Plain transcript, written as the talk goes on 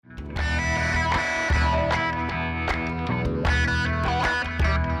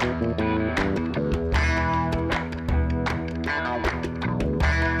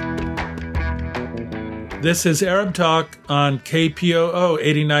This is Arab Talk on KPOO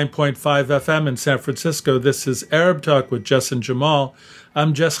 89.5 FM in San Francisco. This is Arab Talk with Jess and Jamal.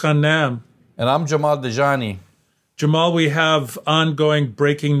 I'm Jess Ghannam. And I'm Jamal Dajani. Jamal, we have ongoing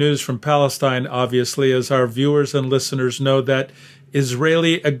breaking news from Palestine, obviously, as our viewers and listeners know that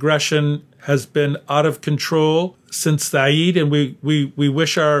Israeli aggression has been out of control since the Eid, and we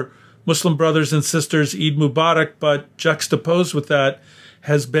wish our Muslim brothers and sisters Eid Mubarak, but juxtaposed with that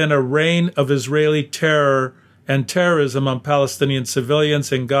has been a reign of Israeli terror and terrorism on Palestinian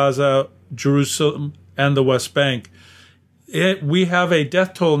civilians in Gaza, Jerusalem, and the West Bank. We have a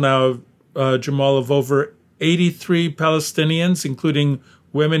death toll now, Jamal, of over 83 Palestinians, including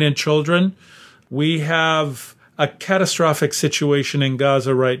women and children. We have a catastrophic situation in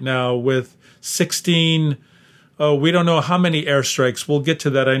Gaza right now with 16, we don't know how many airstrikes. We'll get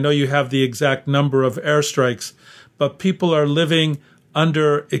to that. I know you have the exact number of airstrikes, but people are living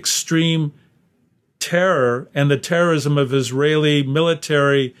under extreme terror and the terrorism of Israeli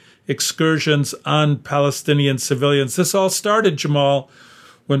military excursions on Palestinian civilians. This all started, Jamal,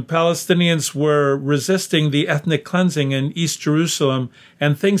 when Palestinians were resisting the ethnic cleansing in East Jerusalem,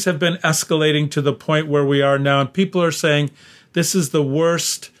 and things have been escalating to the point where we are now. And people are saying this is the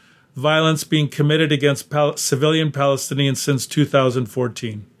worst violence being committed against civilian Palestinians since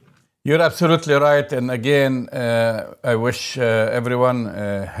 2014. You're absolutely right. And again, I wish everyone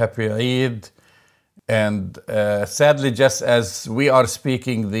a happy Eid. And sadly, just as we are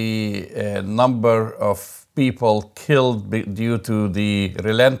speaking, the number of people killed due to the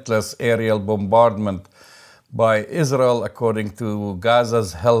relentless aerial bombardment by Israel, according to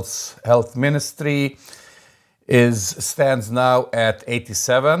Gaza's health ministry, stands now at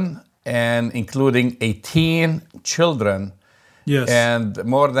 87, and including 18 children. Yes. And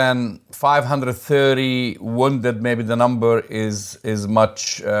more than 530 wounded. Maybe the number is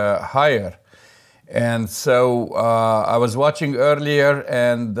much higher. And so I was watching earlier,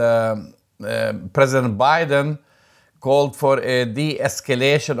 and President Biden called for a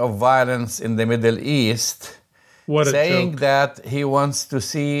de-escalation of violence in the Middle East, saying that he wants to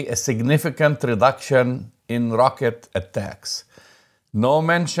see a significant reduction in rocket attacks. No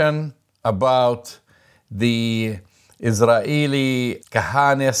mention about the Israeli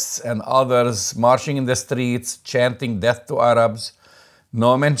Kahanists and others marching in the streets, chanting death to Arabs.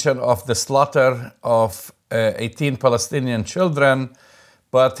 No mention of the slaughter of 18 Palestinian children,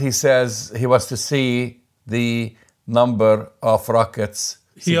 but he says he wants to see the number of rockets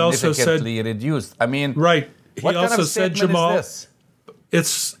significantly reduced. I mean, right. He what also kind of said, statement Jamal, is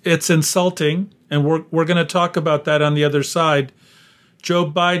this? It's insulting, and we're going to talk about that on the other side. Joe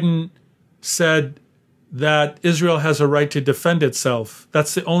Biden said that Israel has a right to defend itself.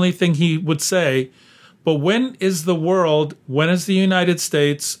 That's the only thing he would say. But when is the United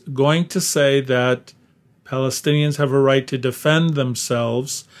States going to say that Palestinians have a right to defend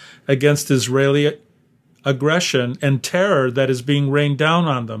themselves against Israeli aggression and terror that is being rained down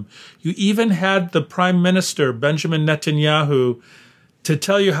on them? You even had the Prime Minister, Benjamin Netanyahu, to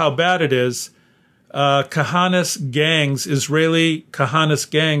tell you how bad it is. Kahanist gangs, Israeli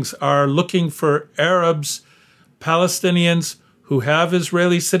Kahanist gangs, are looking for Arabs, Palestinians who have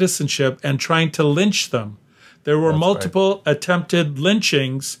Israeli citizenship and trying to lynch them. There were multiple attempted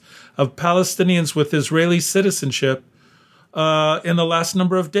lynchings of Palestinians with Israeli citizenship in the last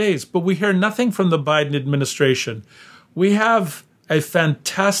number of days. But we hear nothing from the Biden administration. We have a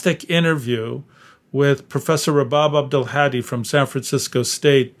fantastic interview with Professor Rabab Abdelhadi from San Francisco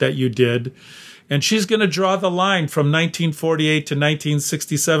State that you did. And she's going to draw the line from 1948 to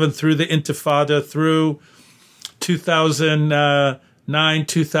 1967 through the Intifada, through 2009,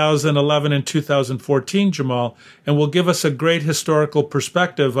 2011, and 2014, Jamal, and will give us a great historical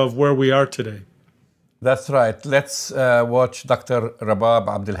perspective of where we are today. That's right. Let's watch Dr. Rabab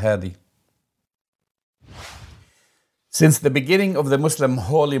Abdelhadi. Since the beginning of the Muslim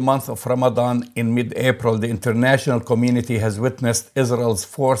holy month of Ramadan in mid-April, the international community has witnessed Israel's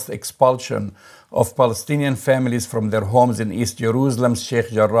forced expulsion of Palestinian families from their homes in East Jerusalem's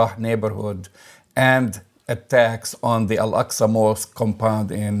Sheikh Jarrah neighborhood and attacks on the Al-Aqsa Mosque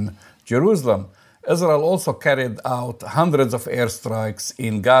compound in Jerusalem. Israel also carried out hundreds of airstrikes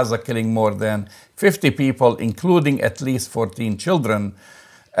in Gaza, killing more than 50 people, including at least 14 children,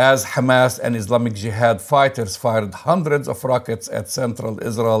 as Hamas and Islamic Jihad fighters fired hundreds of rockets at central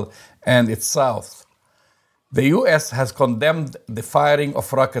Israel and its south. The U.S. has condemned the firing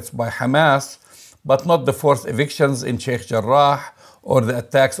of rockets by Hamas, but not the forced evictions in Sheikh Jarrah or the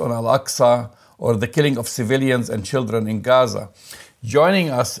attacks on Al-Aqsa or the killing of civilians and children in Gaza.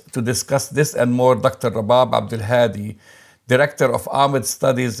 Joining us to discuss this and more, Dr. Rabab Abdelhadi, Director of Ahmed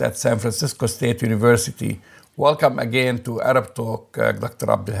Studies at San Francisco State University. Welcome again to Arab Talk, Dr.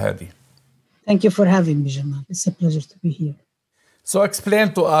 Abdelhadi. Thank you for having me, Jamal. It's a pleasure to be here. So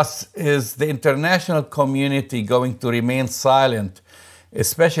explain to us, is the international community going to remain silent,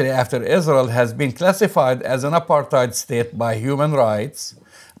 especially after Israel has been classified as an apartheid state by Human Rights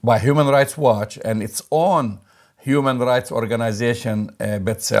Watch and its own human rights organization,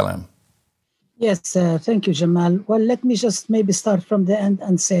 B'Tselem? Yes, thank you, Jamal. Well, let me just maybe start from the end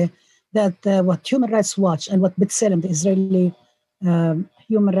and say that what Human Rights Watch and what B'Tselem, the Israeli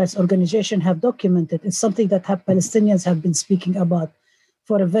human rights organization, have documented is something that Palestinians have been speaking about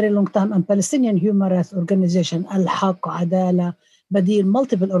for a very long time. And Palestinian human rights organization, Al-Haq, Adala, Badil,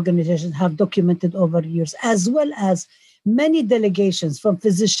 multiple organizations have documented over years, as well as many delegations from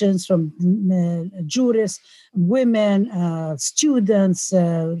physicians, from jurists, women, students,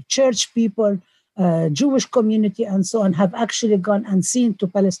 church people, Jewish community, and so on, have actually gone and seen to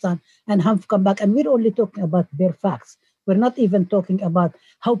Palestine and have come back. And we're only talking about bare facts. We're not even talking about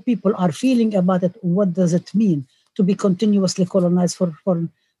how people are feeling about it. What does it mean to be continuously colonized for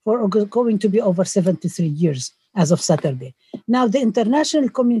going to be over 73 years as of Saturday? Now, the international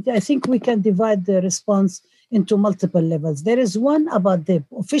community, I think we can divide the response into multiple levels. There is one about the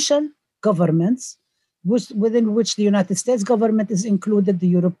official governments, within which the United States government is included, the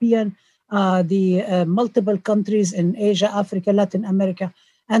European, the multiple countries in Asia, Africa, Latin America,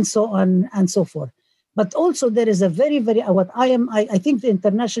 and so on and so forth. But also there is a very, very, I think the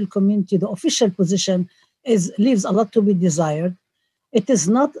international community, the official position leaves a lot to be desired. It is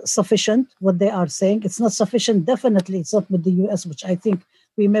not sufficient, what they are saying. It's not sufficient. Definitely it's not with the US, which I think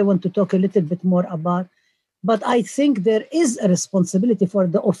we may want to talk a little bit more about. But I think there is a responsibility for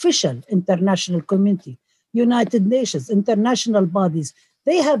the official international community, United Nations, international bodies.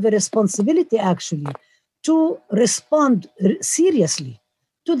 They have a responsibility actually to respond seriously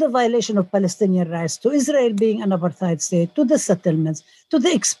to the violation of Palestinian rights, to Israel being an apartheid state, to the settlements, to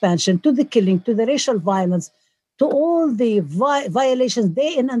the expansion, to the killing, to the racial violence, to all the violations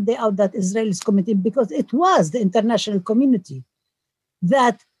day in and day out that Israel is committing, because it was the international community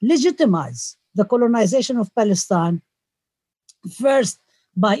that legitimized the colonization of Palestine, first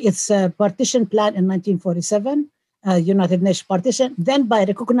by its partition plan in 1947, United Nations partition, then by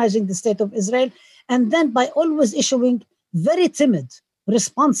recognizing the state of Israel, and then by always issuing very timid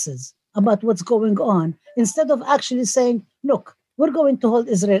responses about what's going on, instead of actually saying, look, we're going to hold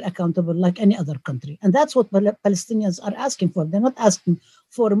Israel accountable like any other country. And that's what Palestinians are asking for. They're not asking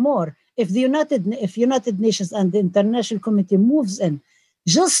for more. If United Nations and the international community moves in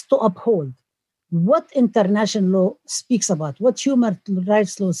just to uphold what international law speaks about, what human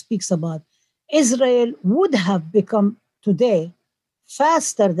rights law speaks about, Israel would have become today,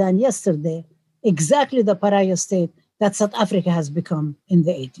 faster than yesterday, exactly the pariah state that South Africa has become in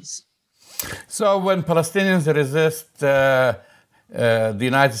the 80s. So when Palestinians resist the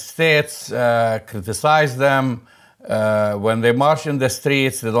United States, criticize them, when they march in the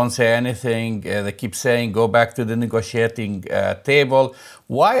streets, they don't say anything. They keep saying, go back to the negotiating table.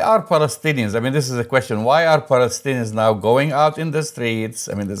 Why are Palestinians, I mean, this is a question, why are Palestinians now going out in the streets?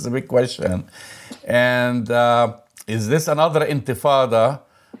 I mean, this is a big question. And is this another intifada?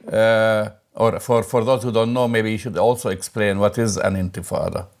 Or for those who don't know, maybe you should also explain what is an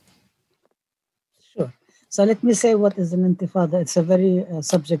intifada. Sure. So let me say what is an intifada. It's a very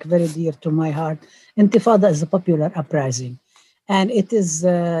subject very dear to my heart. Intifada is a popular uprising. And it is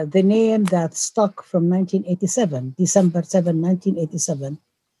the name that stuck from 1987, December 7, 1987,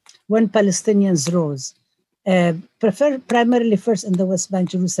 when Palestinians rose, primarily first in the West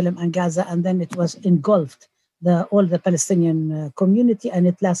Bank, Jerusalem and Gaza, and then it was engulfed all the Palestinian community, and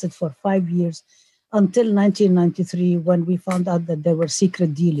it lasted for 5 years until 1993, when we found out that there were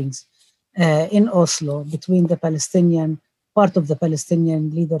secret dealings in Oslo between the part of the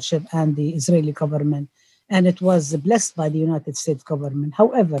Palestinian leadership and the Israeli government, and it was blessed by the United States government.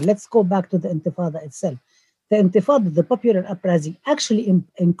 However, let's go back to the Intifada itself. The Intifada, the popular uprising, actually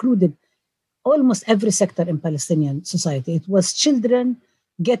included almost every sector in Palestinian society. It was children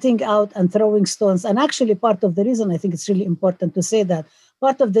getting out and throwing stones. And actually part of the reason, I think it's really important to say that,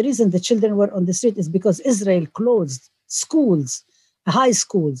 part of the reason the children were on the street is because Israel closed schools, high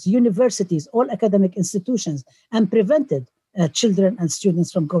schools, universities, all academic institutions, and prevented children and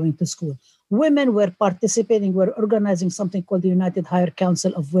students from going to school. Women were participating, were organizing something called the United Higher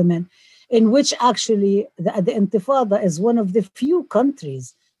Council of Women, in which actually the Intifada is one of the few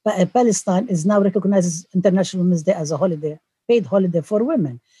countries, Palestine is now recognized as International Women's Day as a holiday, paid holiday for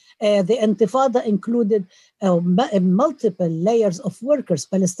women. The Intifada included multiple layers of workers,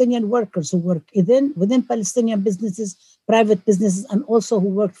 Palestinian workers who work within Palestinian businesses, private businesses, and also who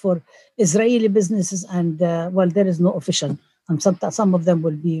worked for Israeli businesses. And there is no official. Some of them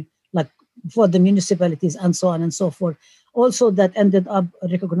will be like for the municipalities and so on and so forth. Also, that ended up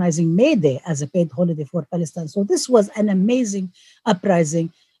recognizing May Day as a paid holiday for Palestine. So this was an amazing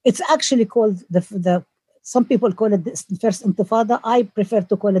uprising. It's actually called some people call it the first Intifada. I prefer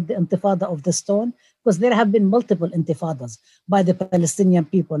to call it the Intifada of the Stone, because there have been multiple Intifadas by the Palestinian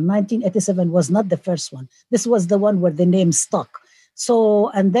people. 1987 was not the first one. This was the one where the name stuck. So,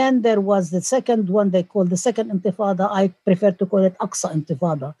 and then there was the second one they called the second Intifada. I prefer to call it Aqsa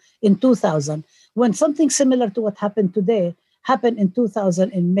Intifada in 2000, when something similar to what happened today happened in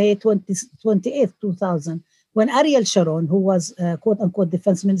 2000, in May 28th, 2000, when Ariel Sharon, who was quote-unquote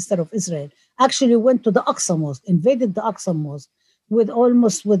defense minister of Israel, actually went to the Aqsa Mosque, invaded the Aqsa Mosque with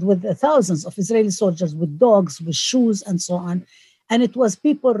thousands of Israeli soldiers, with dogs, with shoes, and so on. And it was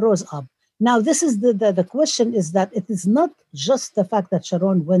people rose up. Now, this is the question is that it is not just the fact that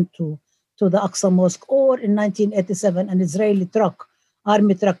Sharon went to the Aqsa Mosque, or in 1987, an Israeli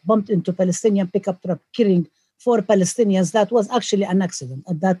army truck bumped into Palestinian pickup truck, killing 4 Palestinians. That was actually an accident.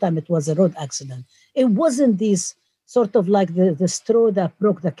 At that time, it was a road accident. It wasn't these sort of like the straw that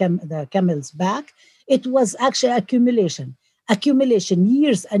broke the camel's back. It was actually accumulation,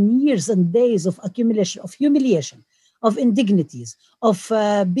 years and years and days of accumulation, of humiliation, of indignities, of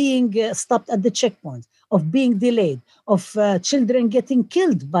being stopped at the checkpoint, of being delayed, of children getting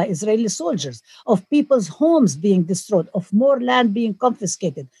killed by Israeli soldiers, of people's homes being destroyed, of more land being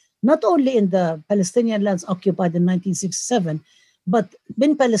confiscated, not only in the Palestinian lands occupied in 1967, but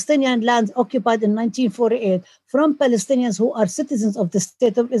in Palestinian lands occupied in 1948 from Palestinians who are citizens of the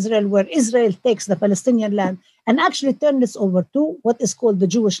State of Israel, where Israel takes the Palestinian land and actually turns this over to what is called the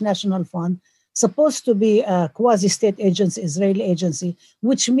Jewish National Fund, supposed to be a quasi-state agency, Israeli agency,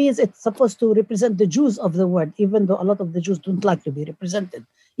 which means it's supposed to represent the Jews of the world, even though a lot of the Jews don't like to be represented,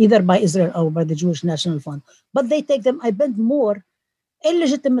 either by Israel or by the Jewish National Fund. But they take them, I bet, more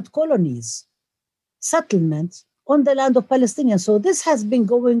illegitimate colonies, settlements on the land of Palestinians. So this has been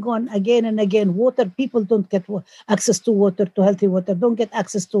going on again and again. Water, people don't get access to water, to healthy water, don't get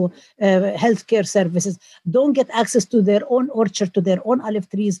access to healthcare services, don't get access to their own orchard, to their own olive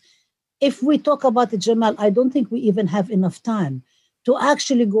trees. If we talk about it, Jamal, I don't think we even have enough time to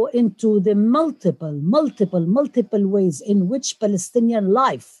actually go into the multiple ways in which Palestinian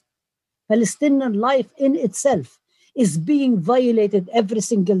life in itself is being violated every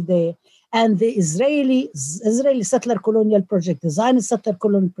single day. And the Israeli settler colonial project, the Zionist settler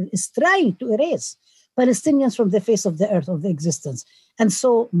colonial project, is trying to erase Palestinians from the face of the earth, of the existence. And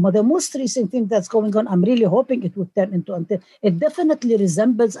so the most recent thing that's going on, I'm really hoping it would turn into, it definitely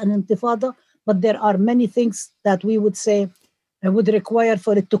resembles an intifada, but there are many things that we would say would require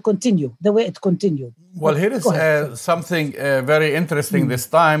for it to continue the way it continued. Well, here is something very interesting this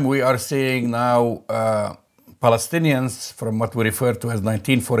time. We are seeing now Palestinians, from what we refer to as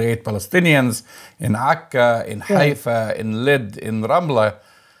 1948 Palestinians, in Akka, in Haifa, in Lid, in Ramla,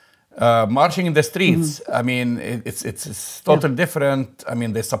 marching in the streets. I mean, it's totally different. I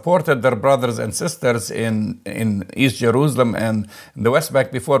mean, they supported their brothers and sisters in East Jerusalem and in the West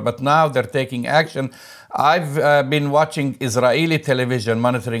Bank before, but now they're taking action. I've been watching Israeli television,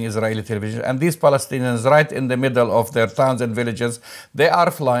 monitoring Israeli television, and these Palestinians, right in the middle of their towns and villages, they are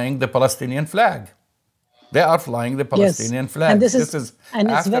flying the Palestinian flag. They are flying the Palestinian flag. And this is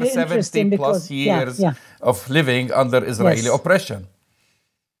after 70 plus years of living under Israeli oppression.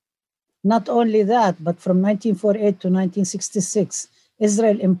 Not only that, but from 1948 to 1966,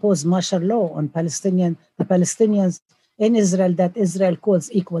 Israel imposed martial law on the Palestinians in Israel that Israel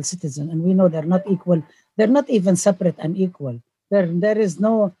calls equal citizen. And we know they're not equal. They're not even separate and equal. There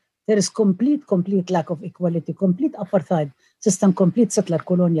is complete lack of equality, complete apartheid system, complete settler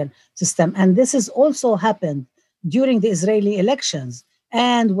colonial system. And this has also happened during the Israeli elections.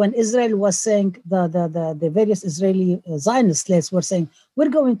 And when Israel was saying, the various Israeli Zionist slaves were saying, we're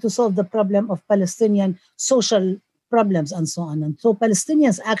going to solve the problem of Palestinian social problems and so on. And so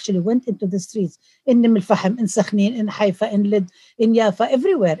Palestinians actually went into the streets in Umm al-Fahm, in Sakhnin, in Haifa, in Lid, in Jaffa,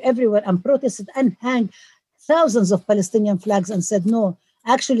 everywhere, and protested and hanged thousands of Palestinian flags and said, no,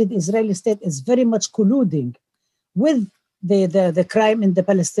 actually the Israeli state is very much colluding with the crime in the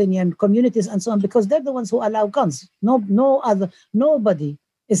Palestinian communities and so on, because they're the ones who allow guns. Nobody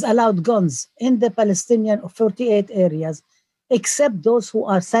is allowed guns in the Palestinian 48 areas, except those who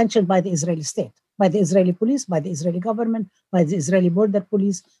are sanctioned by the Israeli state, by the Israeli police, by the Israeli government, by the Israeli border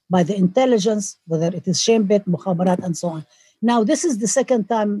police, by the intelligence, whether it is Shin Bet, Mukhabarat, and so on. Now, this is the second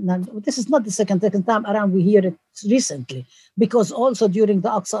time. Now, this is not the second time around. We hear it recently, because also during the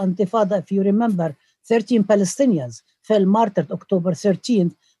Aqsa Intifada, if you remember, 13 Palestinians fell martyred October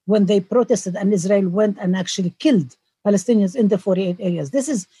 13th when they protested, and Israel went and actually killed Palestinians in the 48 areas. This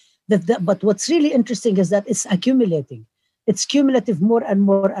is but what's really interesting is that it's accumulating. It's cumulative more and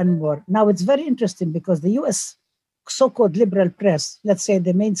more and more. Now, it's very interesting because the U.S. so-called liberal press, let's say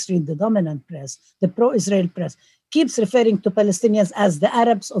the mainstream, the dominant press, the pro-Israel press, keeps referring to Palestinians as the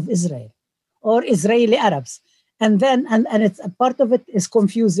Arabs of Israel or Israeli Arabs. And then, and it's a part of it is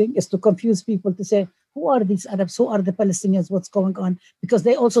confusing, is to confuse people to say, who are these Arabs? Who are the Palestinians? What's going on? Because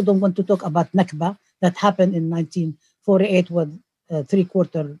they also don't want to talk about Nakba that happened in 1948 when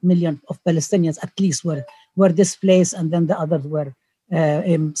 750,000 of Palestinians at least were displaced, and then the others were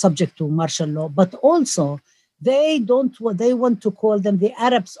subject to martial law. But also, they want to call them the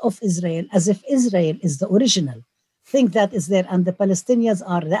Arabs of Israel, as if Israel is the original thing that is there, and the Palestinians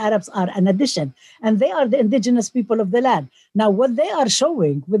are, the Arabs are an addition, and they are the indigenous people of the land. Now, what they are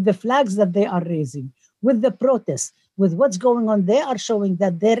showing with the flags that they are raising, with the protests, with what's going on, they are showing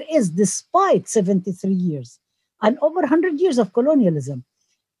that there is, despite 73 years and over 100 years of colonialism,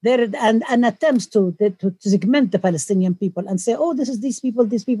 there and attempts to segment the Palestinian people and say, oh, this is these people,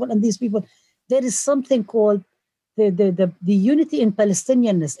 and these people. There is something called the unity in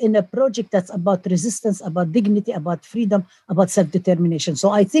Palestinianness, in a project that's about resistance, about dignity, about freedom, about self-determination.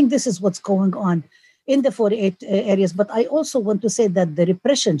 So I think this is what's going on in the 48 areas. But I also want to say that the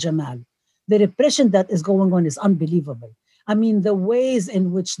repression, Jamal, the repression that is going on is unbelievable. I mean, the ways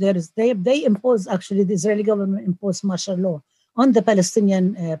in which they impose, actually, the Israeli government imposed martial law on the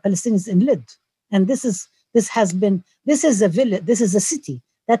Palestinians in Lid. And this is a village, this is a city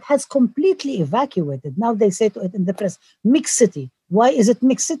that has completely evacuated. Now they say to it in the press, mixed city. Why is it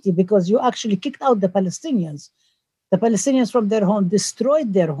mixed city? Because you actually kicked out the Palestinians from their home,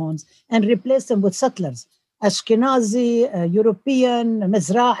 destroyed their homes, and replaced them with settlers. Ashkenazi, European,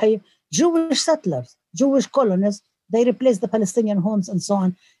 Mizrahi, Jewish settlers, Jewish colonists. They replaced the Palestinian homes and so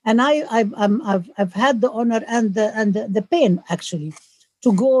on. And I've had the honor and the pain, actually,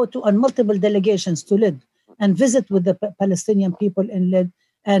 to go on multiple delegations to Lid and visit with the Palestinian people in Lid,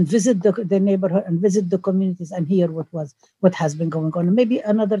 and visit the neighborhood and visit the communities and hear what has been going on. And maybe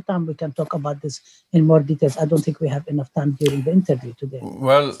another time we can talk about this in more details. I don't think we have enough time during the interview today.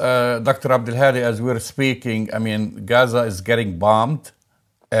 Well, Dr. Abdelhadi, as we're speaking, I mean, Gaza is getting bombed.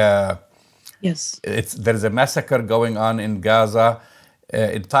 Yes. There's a massacre going on in Gaza.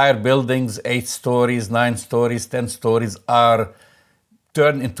 Entire buildings, 8 stories, 9 stories, 10 stories are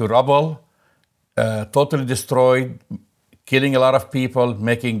turned into rubble, totally destroyed, killing a lot of people,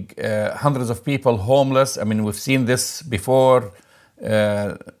 making hundreds of people homeless. I mean, we've seen this before,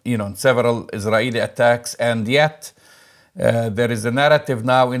 in several Israeli attacks, and yet there is a narrative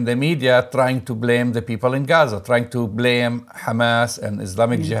now in the media trying to blame the people in Gaza, trying to blame Hamas and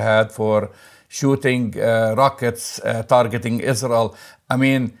Islamic Jihad for shooting rockets targeting Israel. I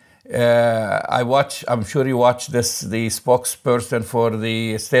mean, I'm sure you watched this, the spokesperson for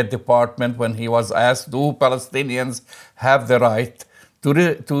the State Department, when he was asked, do Palestinians have the right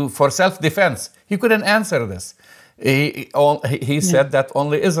for self-defense? He couldn't answer this. He said that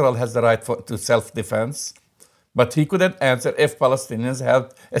only Israel has the right to self-defense, but he couldn't answer if Palestinians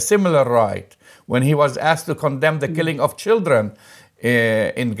have a similar right. When he was asked to condemn the killing of children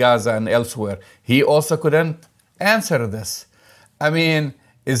in Gaza and elsewhere, he also couldn't answer this. I mean,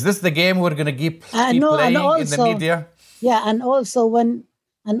 is this the game we're going to keep playing in the media? Yeah, and also when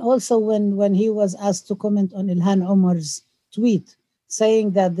he was asked to comment on Ilhan Omar's tweet,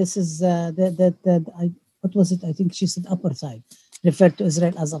 saying that this is what was it? I think she said apartheid, referred to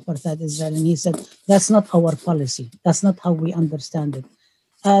Israel as apartheid Israel, and he said that's not our policy. That's not how we understand it.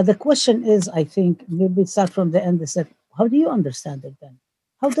 The question is, I think, maybe start from the end. They said, how do you understand it then?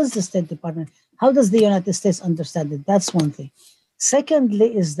 How does the State Department? How does the United States understand it? That's one thing.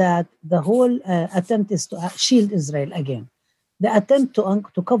 Secondly, is that the whole attempt is to shield Israel again. The attempt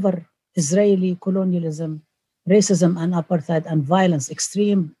to cover Israeli colonialism, racism, and apartheid and violence,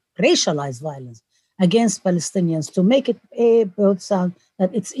 extreme racialized violence against Palestinians, to make it both sound that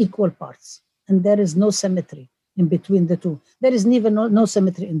it's equal parts, and there is no symmetry in between the two. There is even no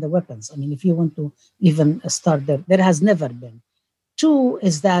symmetry in the weapons. I mean, if you want to even start there has never been. Two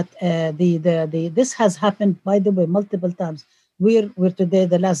is that this has happened, by the way, multiple times. We're today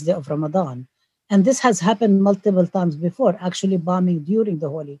the last day of Ramadan. And this has happened multiple times before, actually bombing during the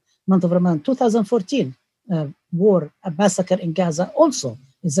holy month of Ramadan. 2014, a massacre in Gaza, also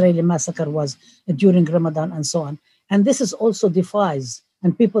Israeli massacre was during Ramadan and so on. And this is also defies,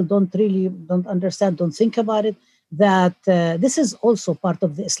 and people don't understand, don't think about it. that this is also part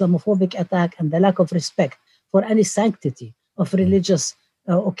of the Islamophobic attack and the lack of respect for any sanctity of religious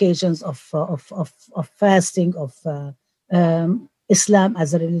occasions, of fasting, of Islam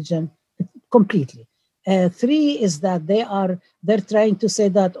as a religion, completely. Three is that they're trying to say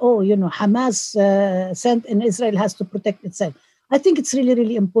that, Hamas sent in Israel has to protect itself. I think it's really,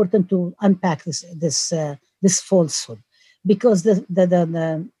 really important to unpack this falsehood, because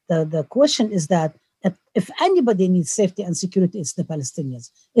the question is that if anybody needs safety and security, it's the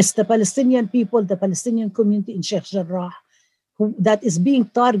Palestinians. It's the Palestinian people, the Palestinian community in Sheikh Jarrah, that is being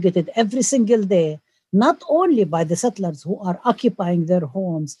targeted every single day, not only by the settlers who are occupying their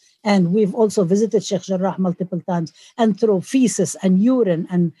homes, and we've also visited Sheikh Jarrah multiple times, and throw feces and urine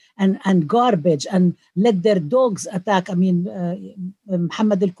and garbage and let their dogs attack. I mean,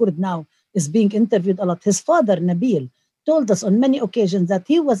 Muhammad al-Kurd now is being interviewed a lot. His father, Nabil, told us on many occasions that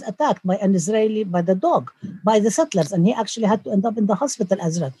he was attacked by the dog, by the settlers, and he actually had to end up in the hospital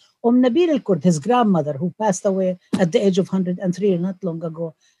as well. Nabil al-Kurd, his grandmother, who passed away at the age of 103 not long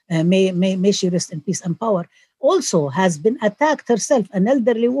ago, may she rest in peace and power, also has been attacked herself, an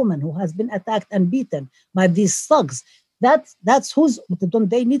elderly woman who has been attacked and beaten by these thugs. That's don't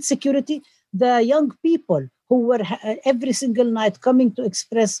they need security? The young people who were every single night coming to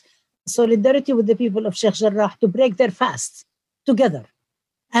express solidarity with the people of Sheikh Jarrah, to break their fasts together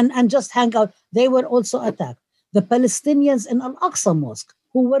and just hang out, they were also attacked. The Palestinians in Al-Aqsa Mosque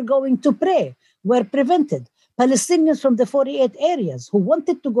who were going to pray were prevented. Palestinians from the 48 areas who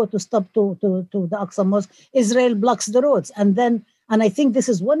wanted to go to the Aqsa Mosque, Israel blocks the roads. And I think this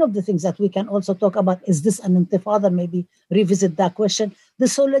is one of the things that we can also talk about. Is this an intifada? Maybe revisit that question. The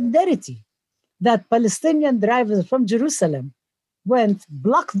solidarity that Palestinian drivers from Jerusalem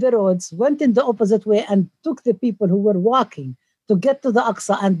blocked the roads, went in the opposite way, and took the people who were walking to get to the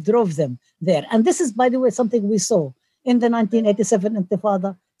Aqsa and drove them there. And this is, by the way, something we saw in the 1987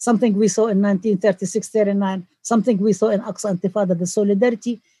 Intifada, something we saw in 1936-39, something we saw in Aqsa Intifada, the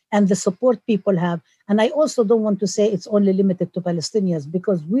solidarity and the support people have. And I also don't want to say it's only limited to Palestinians,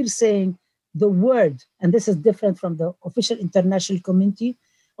 because we're saying the word, and this is different from the official international community,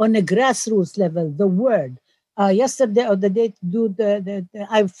 on a grassroots level, the word. Yesterday or the day,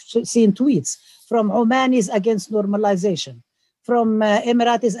 I've seen tweets from Omanis against normalization, from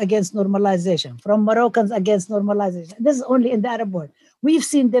Emiratis against normalization, from Moroccans against normalization. This is only in the Arab world. We've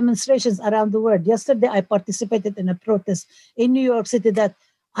seen demonstrations around the world. Yesterday, I participated in a protest in New York City that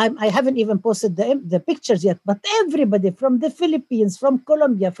I haven't even posted the pictures yet, but everybody from the Philippines, from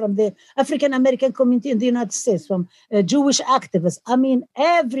Colombia, from the African American community in the United States, from Jewish activists, I mean,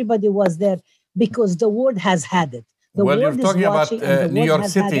 everybody was there, because the world has had it. You're talking about New York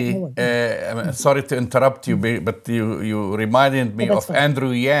City. Sorry to interrupt you, but you reminded me of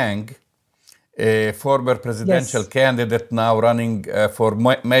Andrew Yang, a former presidential candidate now running for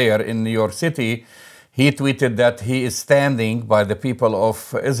mayor in New York City. He tweeted that he is standing by the people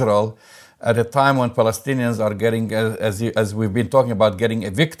of Israel at a time when Palestinians are getting, as we've been talking about, getting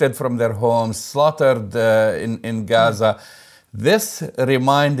evicted from their homes, slaughtered in Gaza. This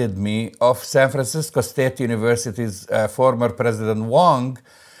reminded me of San Francisco State University's former President Wong,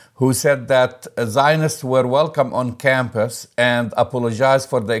 who said that Zionists were welcome on campus and apologized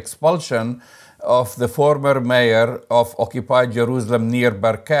for the expulsion of the former mayor of occupied Jerusalem, Nir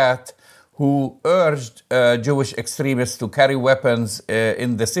Barkat, who urged Jewish extremists to carry weapons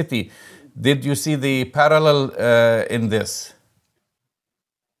in the city. Did you see the parallel in this?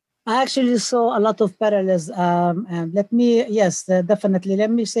 I actually saw a lot of parallels. Definitely. Let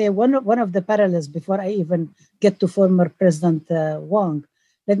me say one of the parallels before I even get to former President Wong.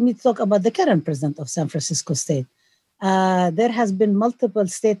 Let me talk about the current president of San Francisco State. There has been multiple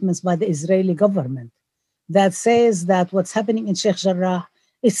statements by the Israeli government that says that what's happening in Sheikh Jarrah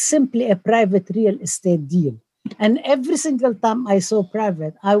is simply a private real estate deal. And every single time I saw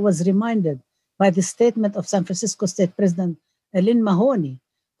private, I was reminded by the statement of San Francisco State President Lynn Mahoney,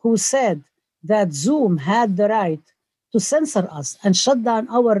 who said that Zoom had the right to censor us and shut down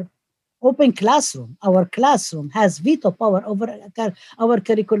our open classroom. Our classroom has veto power over our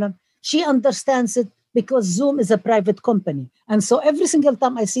curriculum. She understands it because Zoom is a private company. And so every single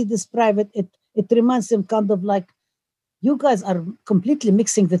time I see this private, it reminds him kind of like, you guys are completely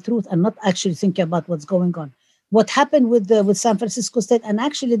mixing the truth and not actually thinking about what's going on. What happened with San Francisco State, and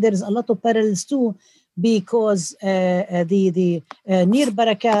actually there is a lot of parallels too, because the Nir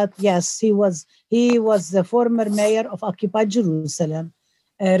Barakat, yes, he was the former mayor of occupied Jerusalem,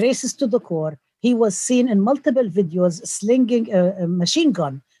 racist to the core. He was seen in multiple videos slinging a machine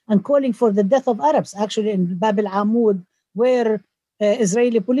gun and calling for the death of Arabs, actually in Bab al-Amud, where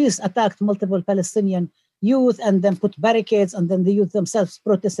Israeli police attacked multiple Palestinian youth and then put barricades, and then the youth themselves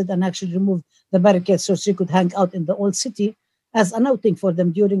protested and actually removed the barricades so she could hang out in the old city as an outing for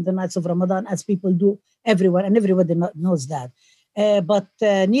them during the nights of Ramadan, as people do everywhere, and everybody knows that. But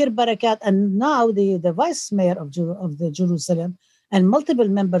Nir Barakat, and now the vice mayor of the Jerusalem, and multiple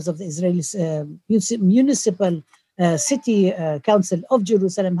members of the Israeli municipal city council of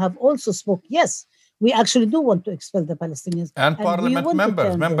Jerusalem have also spoke. Yes, we actually do want to expel the Palestinians. And parliament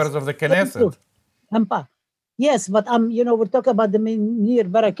members of the Knesset. Yes, but we're talking about the Nir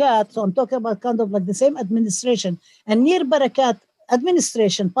Barakat, so I'm talking about kind of like the same administration. And Nir Barakat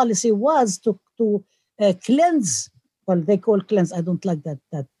administration policy was to cleanse. Well, they call cleanse. I don't like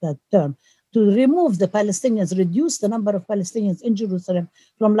that term. To remove the Palestinians, reduce the number of Palestinians in Jerusalem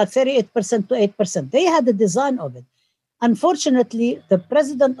from like 38% to 8%. They had the design of it. Unfortunately, the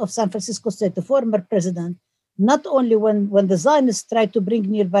president of San Francisco State, the former president, not only when the Zionists tried to bring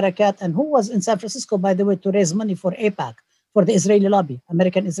Nir Barakat, and who was in San Francisco, by the way, to raise money for AIPAC, for the Israeli lobby,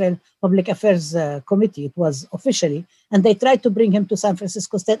 American Israel Public Affairs Committee, it was officially, and they tried to bring him to San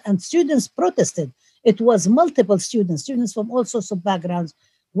Francisco State, and students protested. It was multiple students from all sorts of backgrounds,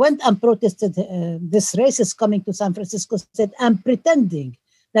 went and protested this racist coming to San Francisco State and pretending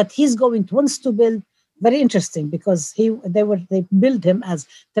that he's wants to build, very interesting, because they built him as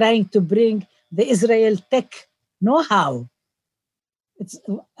trying to bring the Israel tech know-how.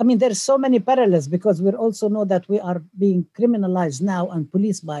 There's so many parallels, because we also know that we are being criminalized now and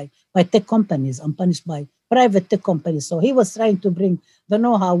policed by tech companies and punished by private tech companies. So he was trying to bring the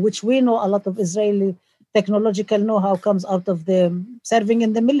know-how, which we know a lot of Israeli technological know-how comes out of the serving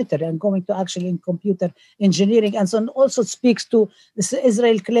in the military and going to actually in computer engineering. And so on. Also speaks to this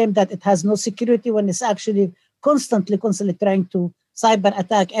Israel claim that it has no security, when it's actually constantly trying to cyber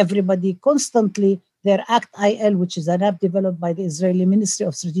attack everybody. Constantly, their ACT-IL, which is an app developed by the Israeli Ministry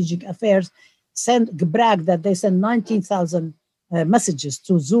of Strategic Affairs, brag that they send 19,000 messages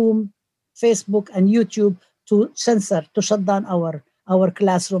to Zoom, Facebook, and YouTube to censor, to shut down our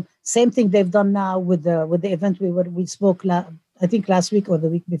classroom. Same thing they've done now with the event we spoke I think last week or the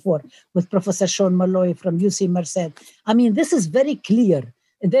week before with Professor Sean Malloy from UC Merced. This is very clear.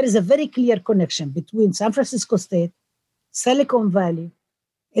 There is a very clear connection between San Francisco State, Silicon Valley,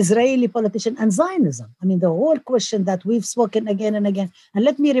 Israeli politician, and Zionism. The whole question that we've spoken again and again. And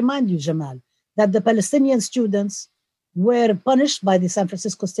let me remind you, Jamal, that the Palestinian students were punished by the San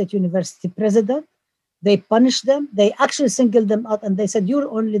Francisco State University president. They punished them. They actually singled them out, and they said, you're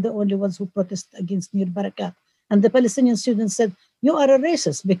the only ones who protest against Nir Barakat. And the Palestinian students said, you are a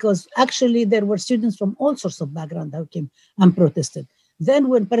racist, because actually there were students from all sorts of background who came and protested. Then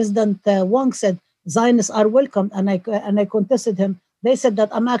when President Wong said, Zionists are welcome, and I contested him, they said that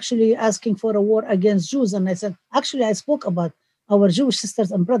I'm actually asking for a war against Jews. And I said, actually, I spoke about our Jewish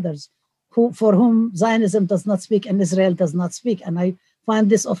sisters and brothers for whom Zionism does not speak and Israel does not speak. And I find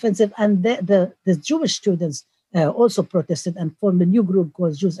this offensive. And the Jewish students also protested and formed a new group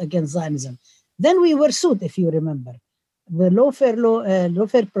called Jews Against Zionism. Then we were sued, if you remember. The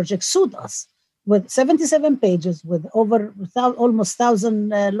Lawfare Project sued us with 77 pages, with over almost 1,000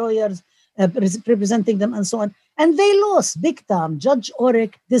 lawyers representing them and so on. And they lost big time. Judge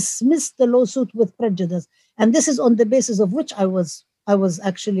Orek dismissed the lawsuit with prejudice. And this is on the basis of which I was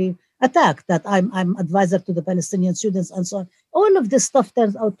actually attacked, that I'm advisor to the Palestinian students and so on. All of this stuff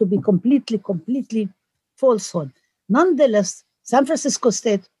turns out to be completely falsehood. Nonetheless, San Francisco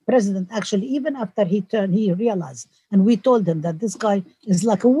State president actually, even after he realized, and we told him that this guy is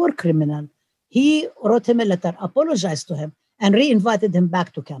like a war criminal, he wrote him a letter, apologized to him, and re-invited him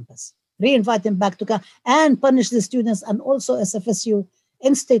back to campus. And punished the students, and also SFSU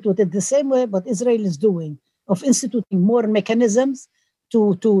instituted the same way what Israel is doing, of instituting more mechanisms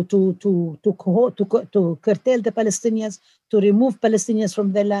to curtail the Palestinians, to remove Palestinians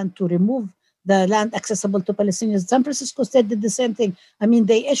from their land, to remove the land accessible to Palestinians. San Francisco State did the same thing.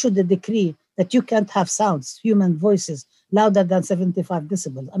 They issued a decree that you can't have sounds, human voices, louder than 75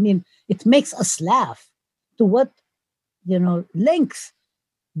 decibels. It makes us laugh. To what, length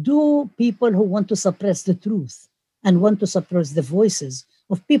do people who want to suppress the truth and want to suppress the voices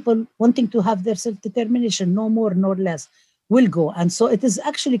of people wanting to have their self-determination, no more nor less, will go? And so it is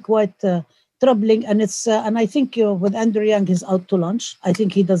actually quite troubling. And it's and I think with Andrew Yang, he's out to lunch. I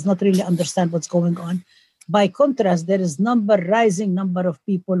think he does not really understand what's going on. By contrast, there is rising number of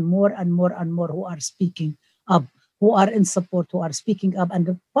people, more and more who are speaking up, who are in support, who are speaking up.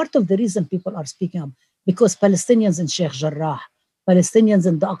 And part of the reason people are speaking up, because Palestinians in Sheikh Jarrah, Palestinians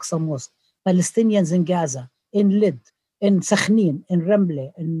in the Aqsa Mosque, Palestinians in Gaza, in Lid, in Sakhnin, in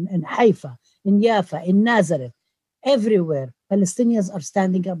Ramle, in Haifa, in Yafa, in Nazareth, everywhere, Palestinians are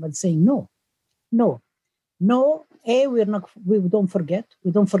standing up and saying, no. No, we don't forget. We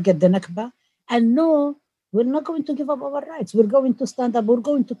don't forget the Nakba. And no, we're not going to give up our rights. We're going to stand up. We're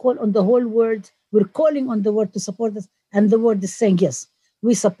going to call on the whole world. We're calling on the world to support us. And the world is saying, yes,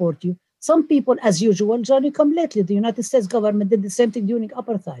 we support you. Some people, as usual, Johnny, come lately. The United States government did the same thing during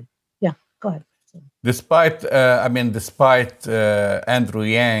apartheid. Yeah, go ahead. Despite Andrew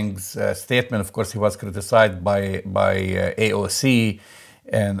Yang's statement, of course, he was criticized by AOC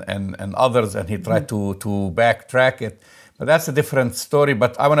and others, and he tried to backtrack it. But that's a different story.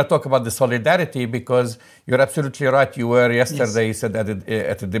 But I want to talk about the solidarity, because you're absolutely right. You were yesterday, you said,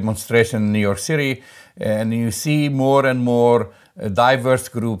 at a demonstration in New York City, and you see more and more diverse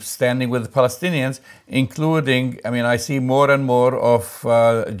groups standing with the Palestinians, including, I see more and more of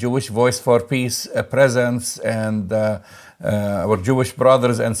Jewish Voice for Peace presence, and our Jewish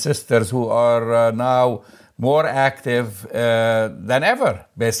brothers and sisters who are now more active than ever,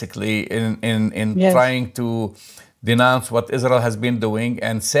 basically, in trying to denounce what Israel has been doing,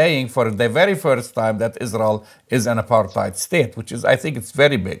 and saying for the very first time that Israel is an apartheid state, which is, I think it's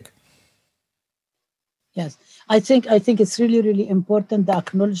very big. Yes, I think it's really, really important, the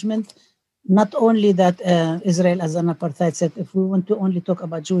acknowledgement, not only that Israel as an apartheid state. If we want to only talk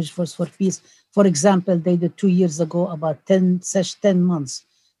about Jewish Force for Peace, for example, they did 2 years ago about 10 months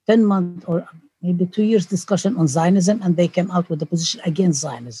or maybe 2 years discussion on Zionism, and they came out with a position against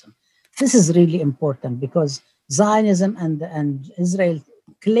Zionism. This is really important, because Zionism and Israel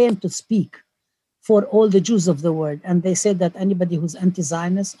claim to speak for all the Jews of the world. And they say that anybody who's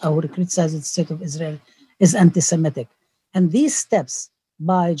anti-Zionist or who criticizes the state of Israel is anti-Semitic. And these steps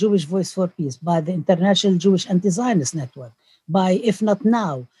by Jewish Voice for Peace, by the International Jewish Anti-Zionist Network, by, if not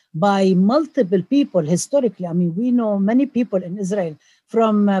now, by multiple people historically. We know many people in Israel,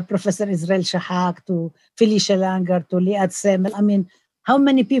 from Professor Israel Shahak to Felicia Langer to Liat Semel. How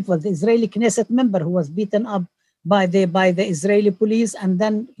many people? The Israeli Knesset member who was beaten up by the Israeli police, and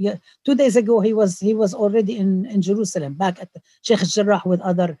then 2 days ago he was already in Jerusalem, back at Sheikh Jarrah with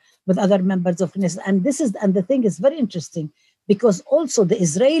other members of Knesset. And the thing is very interesting, because also the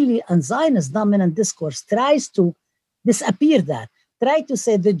Israeli and Zionist dominant discourse tries to disappear that, try to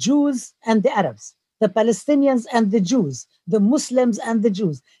say the Jews and the Arabs, the Palestinians and the Jews, the Muslims and the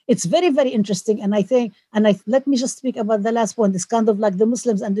Jews. It's very, very interesting. And let me just speak about the last point. It's kind of like the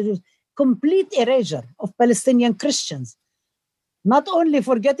Muslims and the Jews. Complete erasure of Palestinian Christians, not only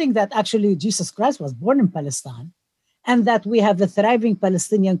forgetting that actually Jesus Christ was born in Palestine and that we have a thriving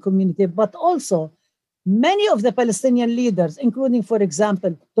Palestinian community, but also many of the Palestinian leaders, including, for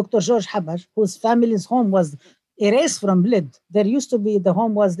example, Dr. George Habash, whose family's home was erased from Lid. There used to be, the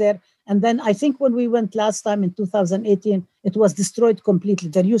home was there. And then I think when we went last time in 2018, it was destroyed completely.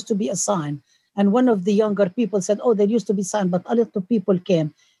 There used to be a sign. And one of the younger people said, there used to be a sign, but a lot of people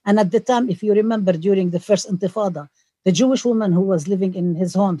came. And at the time, if you remember, during the first Intifada, the Jewish woman who was living in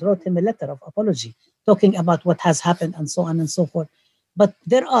his home wrote him a letter of apology, talking about what has happened and so on and so forth. But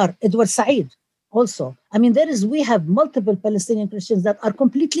there are Edward Said also. We have multiple Palestinian Christians that are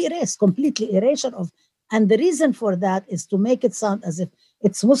completely erasure of. And the reason for that is to make it sound as if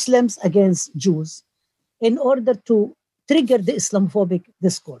it's Muslims against Jews in order to trigger the Islamophobic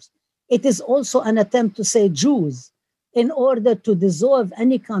discourse. It is also an attempt to say Jews in order to dissolve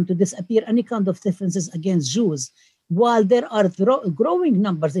to disappear any kind of differences against Jews, while there are growing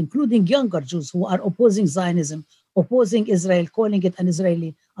numbers, including younger Jews, who are opposing Zionism, opposing Israel, calling it an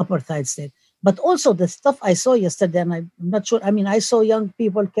Israeli apartheid state. But also the stuff I saw yesterday, and I'm not sure, I saw young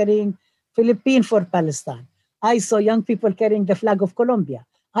people carrying Philippine for Palestine. I saw young people carrying the flag of Colombia.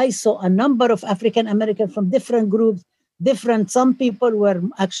 I saw a number of African Americans from different groups, some people were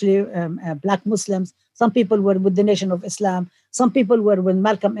actually Black Muslims, some people were with the Nation of Islam, some people were with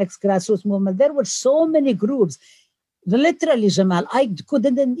Malcolm X grassroots movement. There were so many groups. Literally, Jamal, I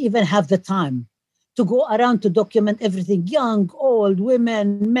couldn't even have the time to go around to document everything. Young, old,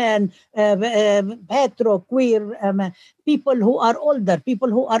 women, men, hetero, queer, people who are older,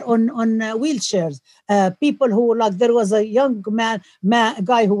 people who are on wheelchairs, people who, like, there was a young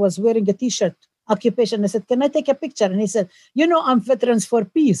guy who was wearing a T-shirt, occupation. I said, can I take a picture? And he said, I'm Veterans for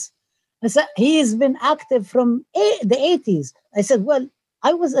Peace. I said, he has been active from the 80s. I said, well,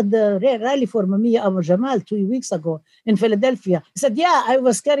 I was at the rally for Mamiya Abu Jamal 2 weeks ago in Philadelphia. He said, yeah, I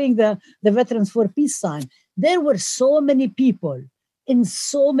was carrying the Veterans for Peace sign. There were so many people in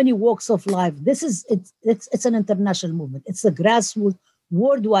so many walks of life. It's an international movement. It's a grassroots,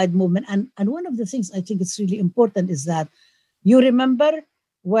 worldwide movement. And one of the things I think it's really important is that you remember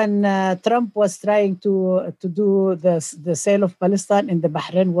when Trump was trying to do the sale of Palestine in the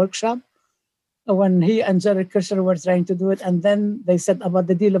Bahrain workshop, when he and Jared Kushner were trying to do it, and then they said about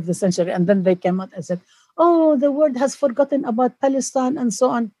the deal of the century, and then they came out and said, oh, the world has forgotten about Palestine and so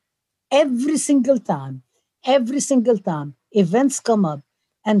on. Every single time, events come up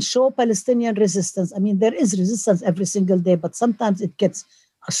and show Palestinian resistance. I mean, there is resistance every single day, but sometimes it gets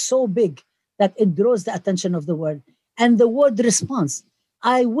so big that it draws the attention of the world. And the world responds.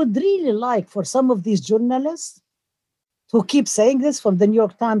 I would really like for some of these journalists who keep saying this, from the New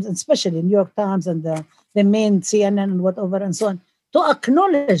York Times, and especially New York Times and the main CNN and whatever and so on, to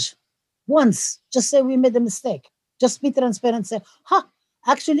acknowledge once, just say we made a mistake. Just be transparent, say,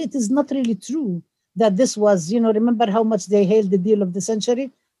 actually, it is not really true that this was, remember how much they hailed the deal of the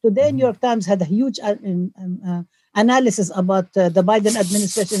century? Today, New York Times had a huge analysis about the Biden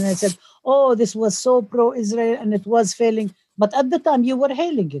administration, and they said, oh, this was so pro-Israel and it was failing. But at the time, you were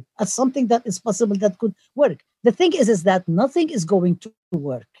hailing it as something that is possible, that could work. The thing is that nothing is going to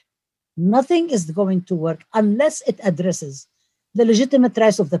work. Nothing is going to work unless it addresses the legitimate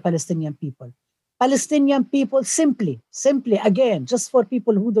rights of the Palestinian people. Palestinian people simply, again, just for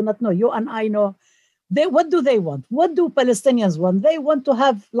people who do not know, you and I know, what do they want? What do Palestinians want? They want to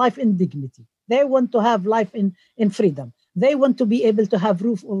have life in dignity. They want to have life in freedom. They want to be able to have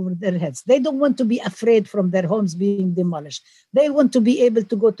roof over their heads. They don't want to be afraid from their homes being demolished. They want to be able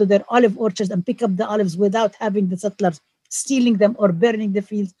to go to their olive orchards and pick up the olives without having the settlers stealing them or burning the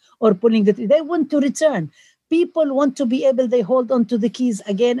fields or pulling the tree. They want to return. People want to be able, they hold on to the keys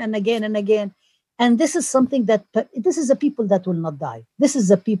again and again and again. And this is something this is a people that will not die. This is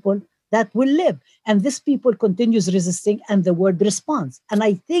a people that will live. And this people continues resisting and the world responds. And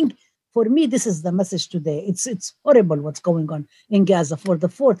I think, for me, this is the message today. It's horrible what's going on in Gaza for the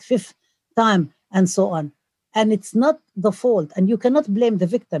fourth, fifth time and so on. And it's not the fault. And you cannot blame the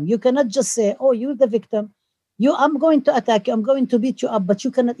victim. You cannot just say, oh, you're the victim. I'm going to attack you. I'm going to beat you up, but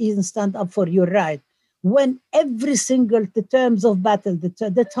you cannot even stand up for your right. When every single, the terms of battle,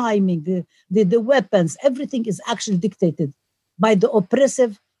 the timing, the weapons, everything is actually dictated by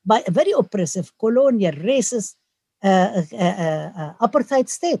by a very oppressive, colonial, racist, apartheid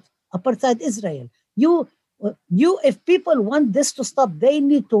state. Apartheid Israel. If people want this to stop, they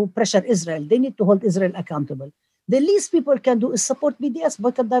need to pressure Israel. They need to hold Israel accountable. The least people can do is support BDS,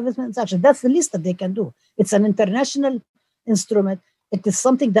 boycott, divestment, action. That's the least that they can do. It's an international instrument. It is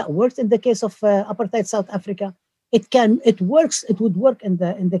something that works in the case of apartheid South Africa. It works. It would work in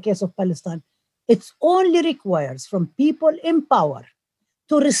the case of Palestine. It only requires from people in power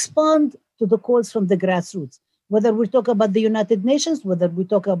to respond to the calls from the grassroots. Whether we talk about the United Nations, whether we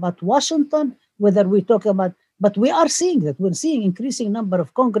talk about Washington, whether we talk about, but we are seeing that. We're seeing increasing number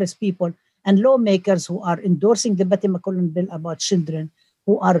of Congress people and lawmakers who are endorsing the Betty McCollum bill about children,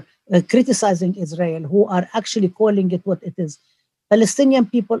 who are criticizing Israel, who are actually calling it what it is. Palestinian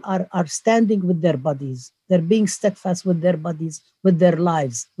people are standing with their bodies. They're being steadfast with their bodies, with their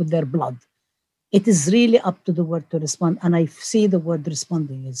lives, with their blood. It is really up to the world to respond. And I see the world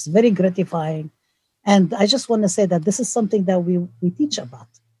responding. It's very gratifying. And I just want to say that this is something that we teach about.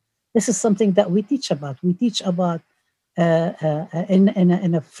 This is something that we teach about. We teach about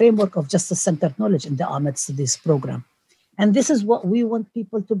in a framework of justice-centered knowledge in the Ahmed Studies program. And this is what we want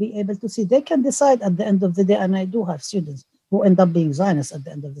people to be able to see. They can decide at the end of the day, and I do have students who end up being Zionists at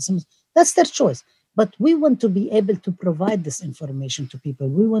the end of the semester. That's their choice. But we want to be able to provide this information to people.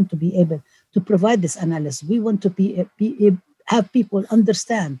 We want to be able to provide this analysis. We want to have people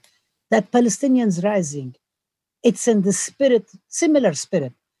understand that Palestinians rising, it's in the spirit, similar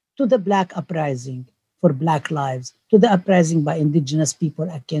spirit to the Black uprising for Black lives, to the uprising by indigenous people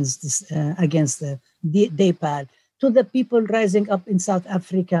against the DAPAL, to the people rising up in South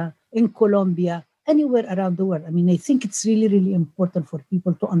Africa, in Colombia, anywhere around the world. I mean, I think it's really, really important for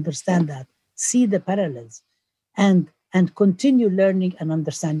people to understand that, see the parallels, and continue learning and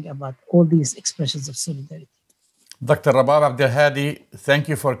understanding about all these expressions of solidarity. Dr. Rabab Abdelhadi, thank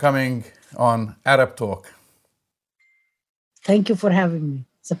you for coming on Arab Talk. Thank you for having me.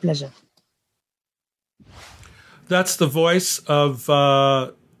 It's a pleasure. That's the voice of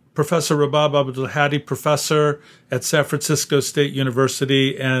Professor Rabab Abdelhadi, professor at San Francisco State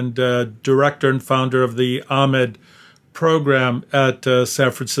University and director and founder of the Ahmed program at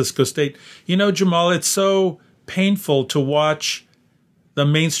San Francisco State. You know, Jamal, it's so painful to watch the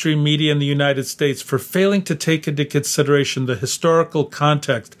mainstream media in the United States for failing to take into consideration the historical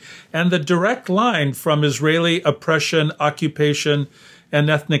context and the direct line from Israeli oppression, occupation, and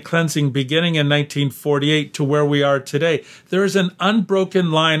ethnic cleansing beginning in 1948 to where we are today. There is an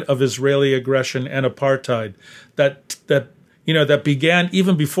unbroken line of Israeli aggression and apartheid that began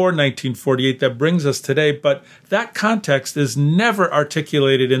even before 1948 that brings us today, but that context is never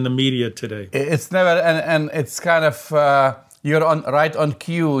articulated in the media today. It's never, and it's kind of you're right on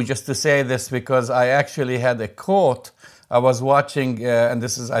cue just to say this, because I actually had a quote. I was watching, and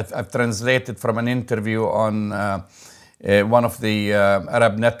this is I've translated from an interview on one of the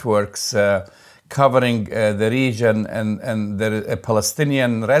Arab networks covering the region, and there is a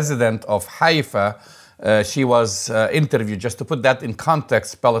Palestinian resident of Haifa. She was interviewed. Just to put that in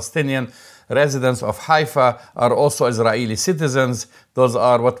context, Palestinian residents of Haifa are also Israeli citizens. Those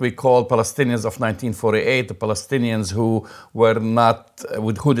are what we call Palestinians of 1948, the Palestinians who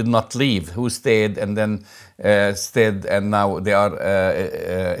did not leave, who stayed and then stayed, and now they are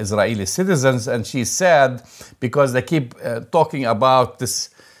Israeli citizens. And she said, because they keep talking about this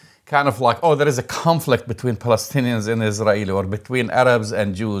kind of like, oh, there is a conflict between Palestinians and Israeli, or between Arabs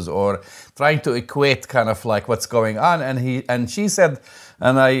and Jews, or trying to equate kind of like what's going on. And she said,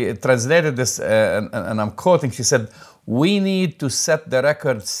 and I translated this, and I'm quoting, she said, we need to set the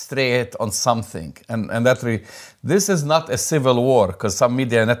record straight on something. And this is not a civil war, because some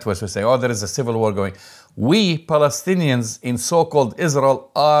media networks will say, oh, there is a civil war going. We Palestinians in so-called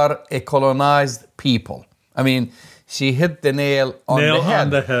Israel are a colonized people. I mean, she hit the nail on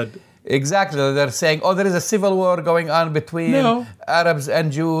the head. Exactly. They're saying, oh, there is a civil war going on between Arabs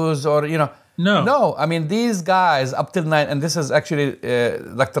and Jews, or, No, I mean, these guys up till and this is actually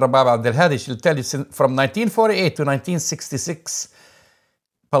Dr. Rabab Abdelhadi, she'll tell you, from 1948 to 1966,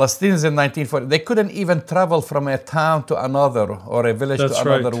 Palestinians in 1940, they couldn't even travel from a town to another or a village to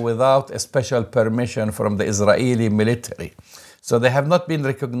another without a special permission from the Israeli military. So they have not been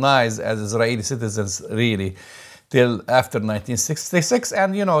recognized as Israeli citizens, really, till after 1966.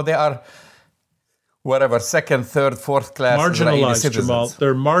 And, they are whatever, second, third, fourth class marginalized, Jamal.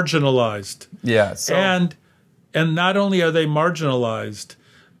 They're marginalized. Yeah. So. And not only are they marginalized,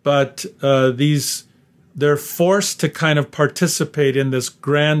 but they're forced to kind of participate in this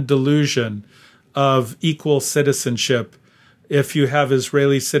grand delusion of equal citizenship if you have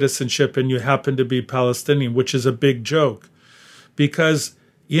Israeli citizenship and you happen to be Palestinian, which is a big joke. Because,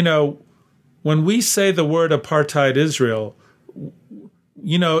 when we say the word apartheid Israel,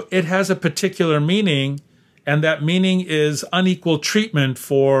 it has a particular meaning, and that meaning is unequal treatment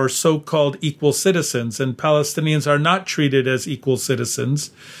for so-called equal citizens, and Palestinians are not treated as equal citizens.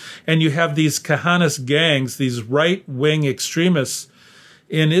 And you have these Kahanas gangs, these right-wing extremists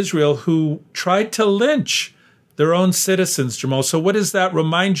in Israel who tried to lynch their own citizens, Jamal. So what does that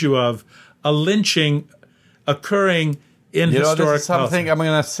remind you of? A lynching occurring in historic this is something I'm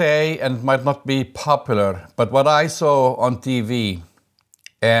going to say, and might not be popular, but what I saw on TV,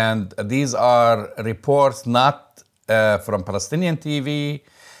 and these are reports not from Palestinian TV,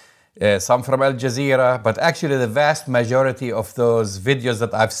 some from Al Jazeera, but actually the vast majority of those videos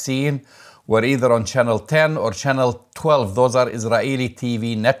that I've seen were either on Channel 10 or Channel 12. Those are Israeli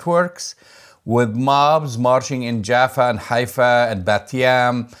TV networks, with mobs marching in Jaffa and Haifa and Bat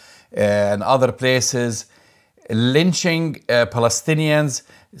Yam and other places, lynching Palestinians,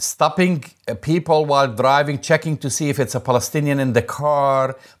 stopping people while driving, checking to see if it's a Palestinian in the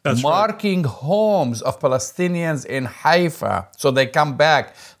car, marking homes of Palestinians in Haifa so they come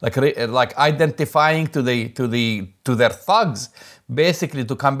back, like identifying to their thugs, basically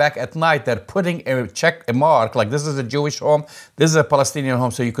to come back at night. They're putting a mark, like this is a Jewish home, this is a Palestinian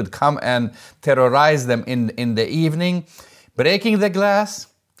home, so you could come and terrorize them in the evening, breaking the glass.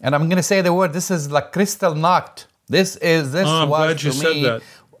 And I'm going to say the word, this is like crystal knocked. I'm glad you said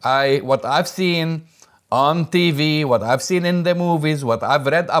that. What I've seen on TV, what I've seen in the movies, what I've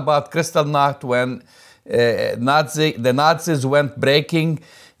read about Kristallnacht when the Nazis went breaking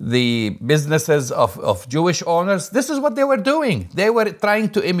the businesses of Jewish owners, this is what they were doing. They were trying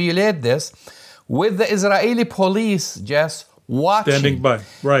to emulate this with the Israeli police just watching. Standing by,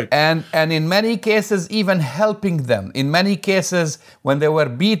 right. And in many cases, even helping them. In many cases, when they were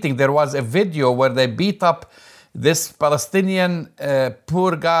beating, there was a video where they beat up this Palestinian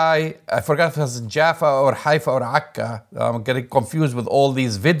poor guy. I forgot if it was Jaffa or Haifa or Akka. I'm getting confused with all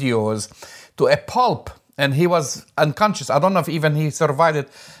these videos, to a pulp. And he was unconscious. I don't know if even he survived it.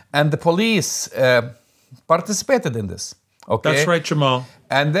 And the police participated in this. Okay, that's right, Jamal.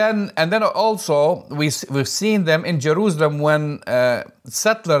 And then also we've seen them in Jerusalem when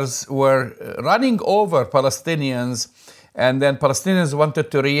settlers were running over Palestinians, and then Palestinians wanted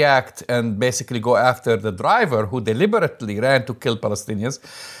to react and basically go after the driver who deliberately ran to kill Palestinians.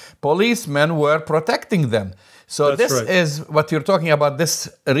 Policemen were protecting them. So that's this is what you're talking about, this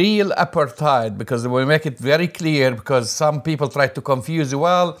real apartheid, because we make it very clear, because some people try to confuse you.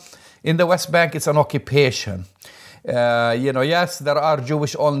 Well, in the West Bank, it's an occupation. Yes, there are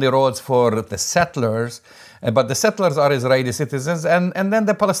Jewish-only roads for the settlers, but the settlers are Israeli citizens, and then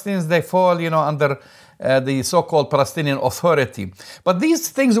the Palestinians, they fall, under the so-called Palestinian Authority. But these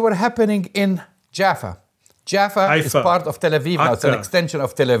things were happening in Jaffa. Jaffa is Haifa. part of Tel Aviv now. It's an Akka. extension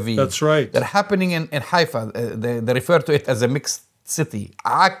of Tel Aviv. That's right. They're happening in Haifa. They refer to it as a mixed city.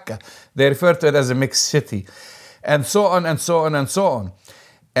 Akka. They refer to it as a mixed city. And so on and so on and so on.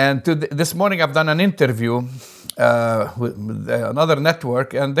 And this morning I've done an interview with another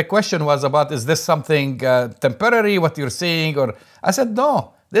network, and the question was about, is this something temporary, what you're seeing? Or I said,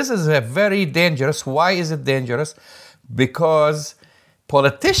 no, this is very dangerous. Why is it dangerous? Because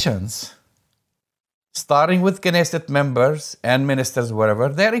politicians, starting with Knesset members and ministers, wherever,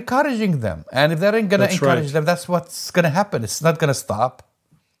 they're encouraging them. And if they're going to encourage them, that's what's going to happen. It's not going to stop.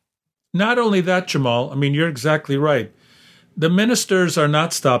 Not only that, Jamal, I mean, you're exactly right. The ministers are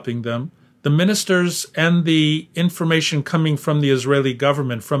not stopping them. The ministers and the information coming from the Israeli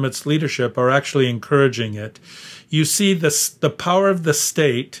government, from its leadership, are actually encouraging it. You see the power of the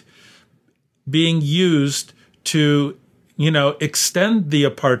state being used to, extend the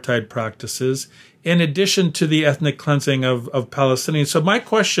apartheid practices in addition to the ethnic cleansing of Palestinians. So my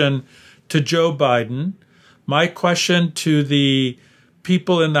question to Joe Biden, my question to the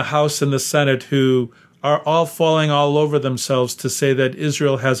people in the House and the Senate who are all falling all over themselves to say that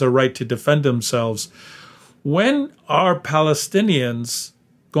Israel has a right to defend themselves. When are Palestinians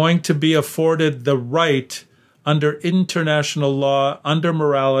going to be afforded the right under international law, under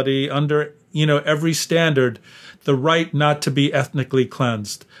morality, under, every standard, the right not to be ethnically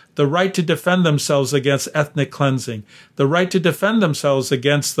cleansed, the right to defend themselves against ethnic cleansing, the right to defend themselves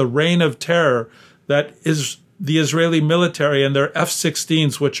against the reign of terror that is the Israeli military and their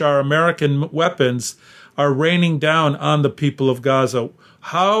F-16s, which are American weapons, are raining down on the people of Gaza?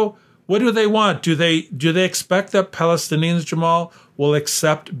 What do they want? Do they expect that Palestinians, Jamal, will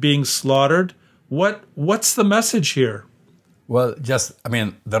accept being slaughtered? What's the message here? Well,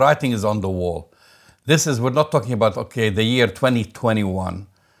 the writing is on the wall. We're not talking about, the year 2021.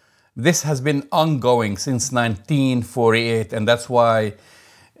 This has been ongoing since 1948, and that's why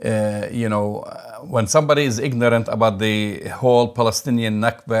when somebody is ignorant about the whole Palestinian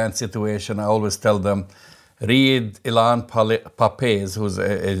Nakba situation, I always tell them, read Ilan Pappé, who's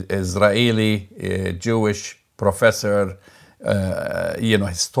an Israeli Jewish professor,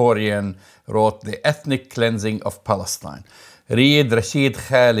 historian, wrote The Ethnic Cleansing of Palestine. Read Rashid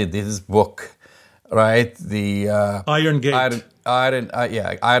Khalid, his book, right? The Iron Gate.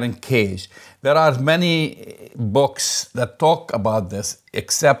 Iron Cage. There are many books that talk about this,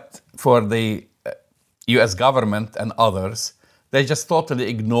 except for the U.S. government and others. They just totally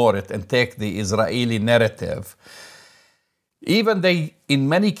ignore it and take the Israeli narrative. Even they, in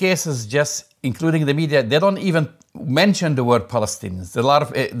many cases, just including the media, they don't even mention the word Palestinians. A lot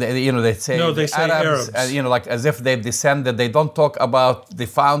of they say they say Arabs. Like as if they've descended. They don't talk about the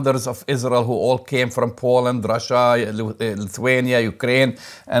founders of Israel who all came from Poland, Russia, Lithuania, Ukraine,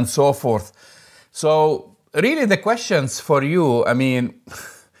 and so forth. So really the questions for you,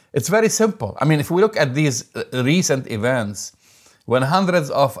 it's very simple. If we look at these recent events, when hundreds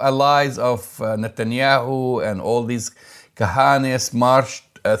of allies of Netanyahu and all these Kahanis marched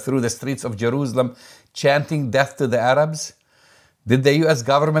through the streets of Jerusalem chanting death to the Arabs, did the U.S.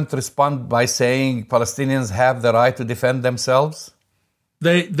 government respond by saying Palestinians have the right to defend themselves?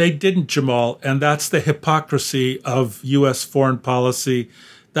 They didn't, Jamal, and that's the hypocrisy of U.S. foreign policy.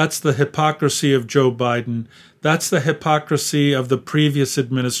 That's the hypocrisy of Joe Biden. That's the hypocrisy of the previous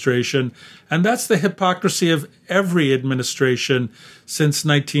administration. And that's the hypocrisy of every administration since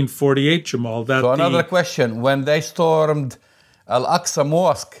 1948, Jamal. So another question. When they stormed Al-Aqsa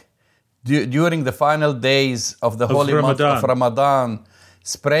Mosque during the final days of the holy month of Ramadan,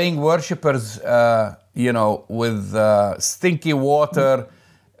 spraying worshippers, with stinky water,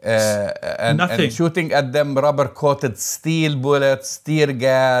 and shooting at them rubber-coated steel bullets, tear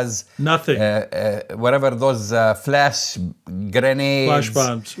gas, nothing, whatever those flash grenades, flash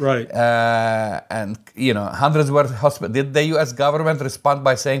bombs, right? And hundreds were hospitalized. Did the U.S. government respond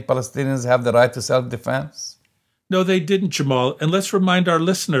by saying Palestinians have the right to self-defense? No, they didn't, Jamal. And let's remind our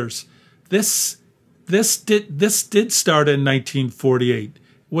listeners, this did start in 1948,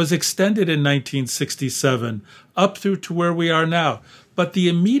 was extended in 1967, up through to where we are now. But the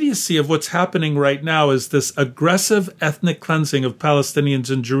immediacy of what's happening right now is this aggressive ethnic cleansing of Palestinians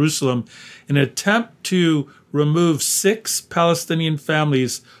in Jerusalem, in an attempt to remove 6 Palestinian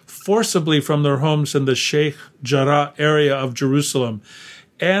families forcibly from their homes in the Sheikh Jarrah area of Jerusalem,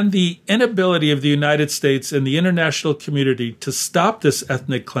 and the inability of the United States and the international community to stop this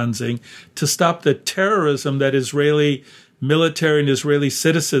ethnic cleansing, to stop the terrorism that Israeli military and Israeli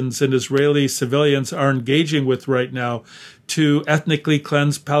citizens and Israeli civilians are engaging with right now to ethnically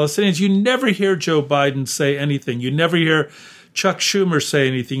cleanse Palestinians. You never hear Joe Biden say anything. You never hear Chuck Schumer say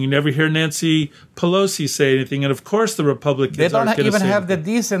anything. You never hear Nancy Pelosi say anything. And of course, the Republicans they don't even have anything.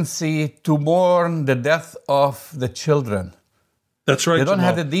 the decency to mourn the death of the children. That's right. They don't Jamal.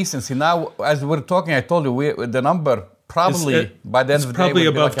 have the decency. Now, as we're talking, I told you the number probably by the end of the day probably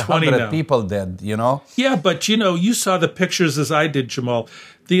would be above like 20 100 now. people dead, you know? Yeah, but you saw the pictures as I did, Jamal.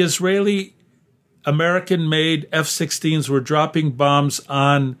 The Israeli American-made F-16s were dropping bombs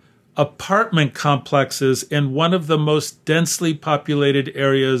on apartment complexes in one of the most densely populated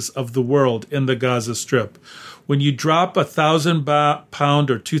areas of the world in the Gaza Strip. When you drop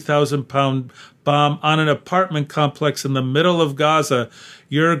 1,000-pound or 2,000-pound bomb on an apartment complex in the middle of Gaza,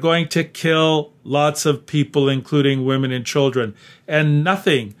 you're going to kill lots of people, including women and children. And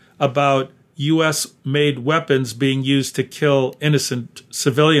nothing about U.S.-made weapons being used to kill innocent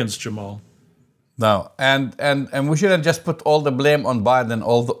civilians, Jamal. No, and we shouldn't just put all the blame on Biden,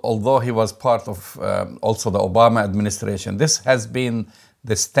 although he was part of also the Obama administration. This has been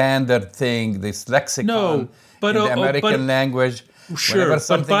the standard thing, this lexicon in the American language. Sure,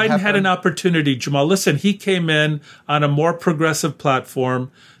 but Biden had an opportunity, Jamal. Listen, he came in on a more progressive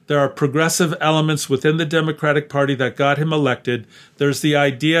platform. There are progressive elements within the Democratic Party that got him elected. There's the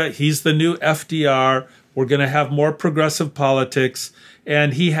idea he's the new FDR. We're going to have more progressive politics.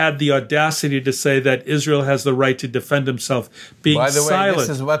 And he had the audacity to say that Israel has the right to defend himself, being silent. By the way, this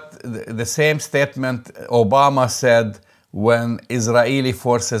is what the same statement Obama said when Israeli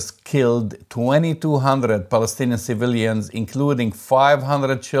forces killed 2,200 Palestinian civilians, including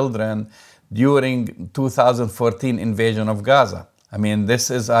 500 children, during 2014 invasion of Gaza. I mean,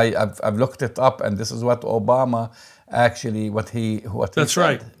 this is I've looked it up, and this is what Obama actually That's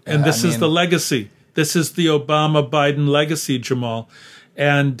right, and this is the legacy. This is the Obama-Biden legacy, Jamal.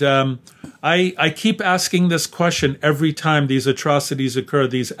 And I keep asking this question every time these atrocities occur,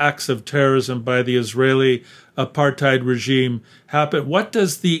 these acts of terrorism by the Israeli apartheid regime happen. What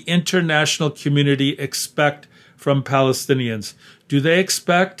does the international community expect from Palestinians? Do they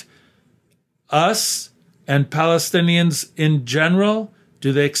expect us and Palestinians in general?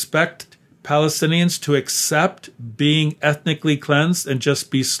 Do they expect Palestinians to accept being ethnically cleansed and just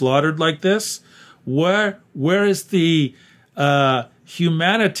be slaughtered like this? Where is the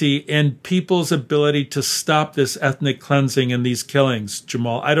humanity in people's ability to stop this ethnic cleansing and these killings,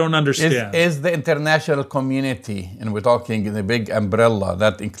 Jamal? I don't understand. Is the international community, and we're talking in a big umbrella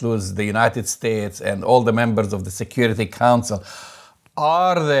that includes the United States and all the members of the Security Council,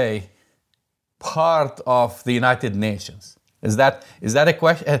 are they part of the United Nations? Is that a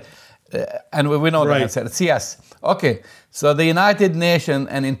question? And we know the answer. It's yes. Okay. So the United Nations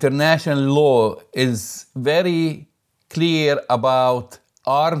and international law is very clear about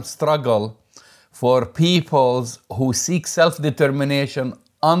armed struggle for peoples who seek self-determination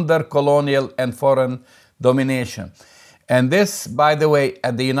under colonial and foreign domination. And this, by the way,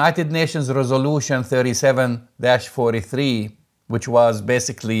 at the United Nations Resolution 37-43, which was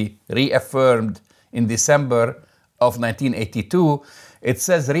basically reaffirmed in December of 1982, it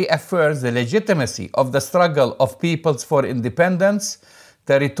says reaffirms the legitimacy of the struggle of peoples for independence,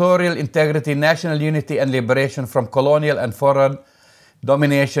 territorial integrity, national unity, and liberation from colonial and foreign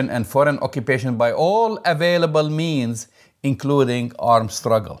domination and foreign occupation by all available means, including armed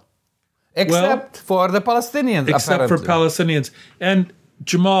struggle. Except for the Palestinians, Except apparently. for Palestinians. And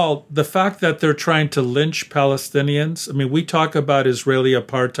Jamal, the fact that they're trying to lynch Palestinians, I mean, we talk about Israeli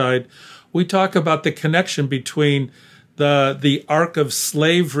apartheid. We talk about the connection between the arc of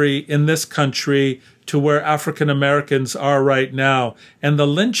slavery in this country to where African Americans are right now, and the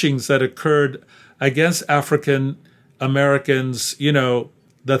lynchings that occurred against African Americans,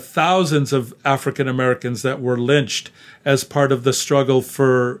 the thousands of African Americans that were lynched as part of the struggle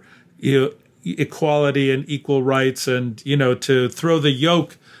for equality and equal rights, and, to throw the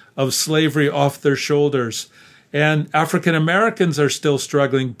yoke of slavery off their shoulders. And African Americans are still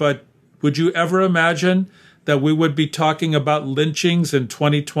struggling, but would you ever imagine that we would be talking about lynchings in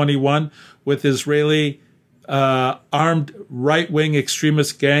 2021 with Israeli armed right-wing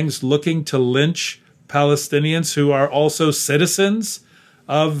extremist gangs looking to lynch Palestinians who are also citizens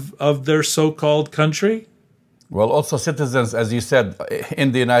of their so-called country? Well, also citizens, as you said,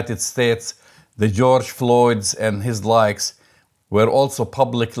 in the United States, the George Floyds and his likes were also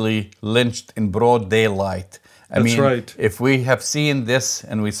publicly lynched in broad daylight. That's right. If we have seen this,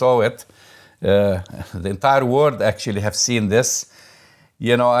 and we saw it, the entire world actually have seen this,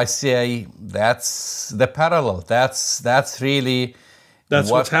 I say that's the parallel. That's really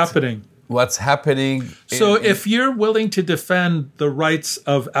what's happening. what's happening. So if you're willing to defend the rights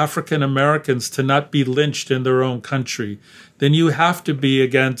of African Americans to not be lynched in their own country, then you have to be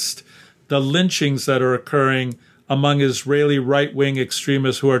against the lynchings that are occurring among Israeli right-wing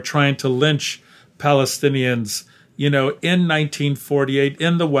extremists who are trying to lynch Palestinians, in 1948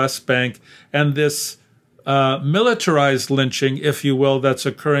 in the West Bank, and this militarized lynching, if you will, that's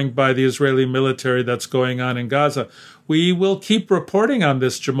occurring by the Israeli military that's going on in Gaza. We will keep reporting on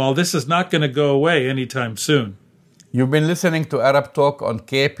this, Jamal. This is not going to go away anytime soon. You've been listening to Arab Talk on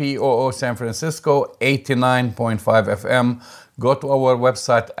KPOO San Francisco, 89.5 FM. Go to our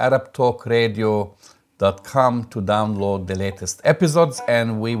website, arabtalkradio.com, to download the latest episodes,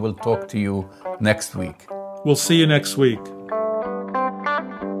 and we will talk to you next week. We'll see you next week.